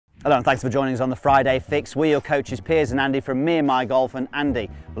Hello and thanks for joining us on the Friday Fix. We're your coaches Piers and Andy from Me and My Golf. And Andy,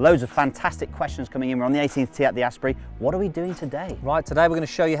 loads of fantastic questions coming in. We're on the 18th tee at the Asprey. What are we doing today? Right, today we're going to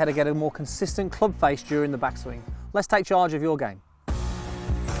show you how to get a more consistent club face during the backswing. Let's take charge of your game.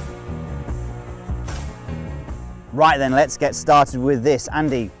 Right then, let's get started with this.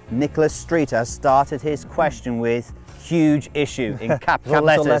 Andy, Nicholas Streeter has started his question with huge issue in capital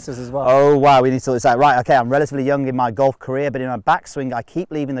letters as well. Oh wow, we need to sort this out. Right, okay, I'm relatively young in my golf career, but in my backswing I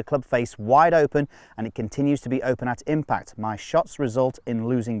keep leaving the club face wide open and it continues to be open at impact. My shots result in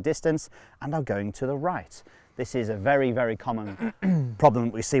losing distance and are going to the right. This is a very, very common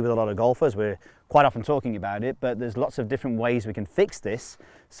problem we see with a lot of golfers. We're quite often talking about it, but there's lots of different ways we can fix this.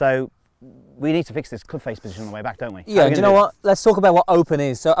 So we need to fix this club face position on the way back, don't we? Yeah, do you know what? Let's talk about what open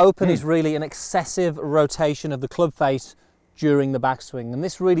is. So open is really an excessive rotation of the club face during the backswing. And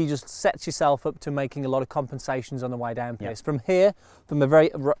this really just sets yourself up to making a lot of compensations on the way down, Piers. Yep. From here, from a very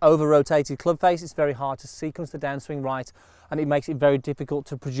over-rotated club face, it's very hard to sequence the downswing right, and it makes it very difficult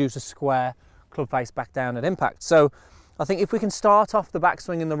to produce a square club face back down at impact. So I think if we can start off the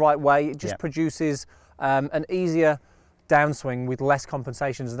backswing in the right way, it just produces an easier downswing with less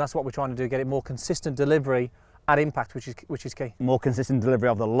compensations, and that's what we're trying to do, get it more consistent delivery at impact, which is key. More consistent delivery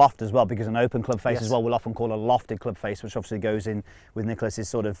of the loft as well, because an open club face as well we'll often call a lofted club face, which obviously goes in with Nicholas's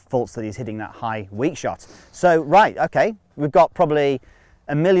sort of faults that he's hitting that high weak shot. So right, okay, we've got probably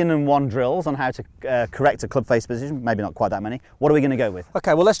 1,000,001 drills on how to correct a club face position, maybe not quite that many. What are we going to go with?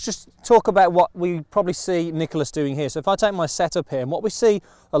 Okay, well let's just talk about what we probably see Nicholas doing here. So if I take my setup here, and what we see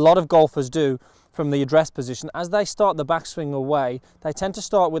a lot of golfers do from the address position, as they start the backswing away, they tend to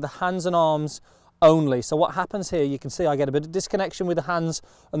start with the hands and arms only. So what happens here, you can see I get a bit of disconnection with the hands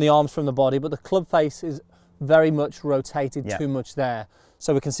and the arms from the body, but the club face is very much rotated too much there.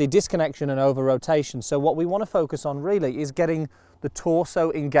 So we can see disconnection and over rotation. So what we want to focus on really is getting the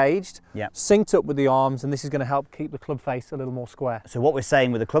torso engaged, synced up with the arms, and this is going to help keep the club face a little more square. So what we're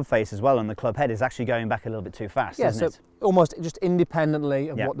saying with the club face as well and the club head is actually going back a little bit too fast, isn't it? Almost just independently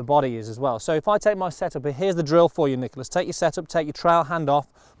of what the body is as well. So if I take my setup, here's the drill for you, Nicholas. Take your setup, take your trail hand off,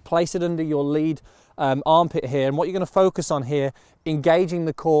 place it under your lead armpit here, and what you're going to focus on here, engaging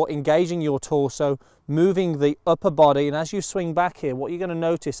the core, engaging your torso, moving the upper body, and as you swing back here, what you're going to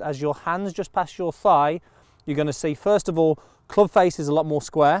notice as your hands just pass your thigh, you're going to see, first of all, club face is a lot more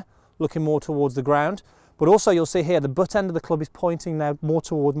square, looking more towards the ground, but also you'll see here the butt end of the club is pointing now more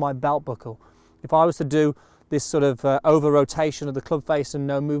toward my belt buckle. If I was to do this sort of over rotation of the club face and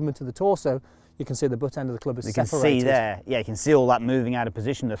no movement of the torso, you can see the butt end of the club is separated. You can see there, you can see all that moving out of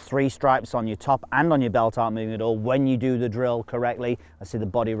position. The three stripes on your top and on your belt aren't moving at all. When you do the drill correctly, I see the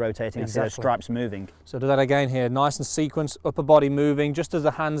body rotating, I see those stripes moving. So do that again here, nice and sequenced, upper body moving, just as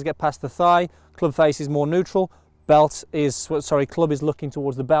the hands get past the thigh, club face is more neutral, club is looking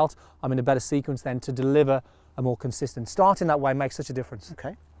towards the belt. I'm in a better sequence then to deliver a more consistent. Starting that way makes such a difference.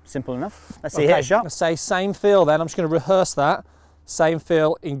 Okay, simple enough. Let's see, hit a shot. Let's say same feel then, I'm just going to rehearse that. Same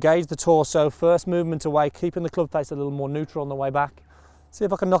feel, engage the torso, first movement away, keeping the club face a little more neutral on the way back. See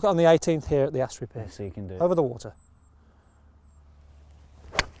if I can knock it on the 18th here at the Asprey Piers. Let's see you can do it. Over the water.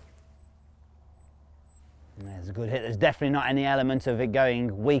 There's a good hit. There's definitely not any element of it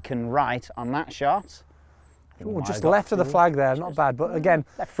going weak and right on that shot. Ooh, just left of the flag there, not bad, but again,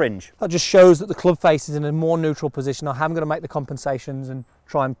 that fringe. That just shows that the club face is in a more neutral position. I am going to make the compensations and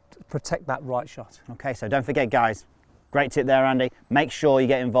try and protect that right shot. Okay, so don't forget guys, great tip there Andy, make sure you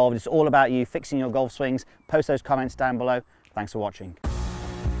get involved. It's all about you fixing your golf swings. Post those comments down below. Thanks for watching.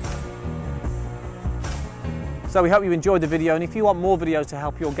 So we hope you enjoyed the video, and if you want more videos to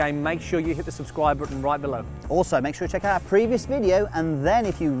help your game, make sure you hit the subscribe button right below. Also, make sure you check out our previous video, and then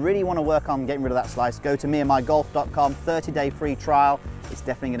if you really want to work on getting rid of that slice, go to meandmygolf.com, 30-day free trial. It's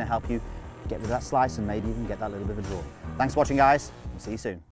definitely going to help you get rid of that slice and maybe even get that little bit of a draw. Thanks for watching guys, we'll see you soon.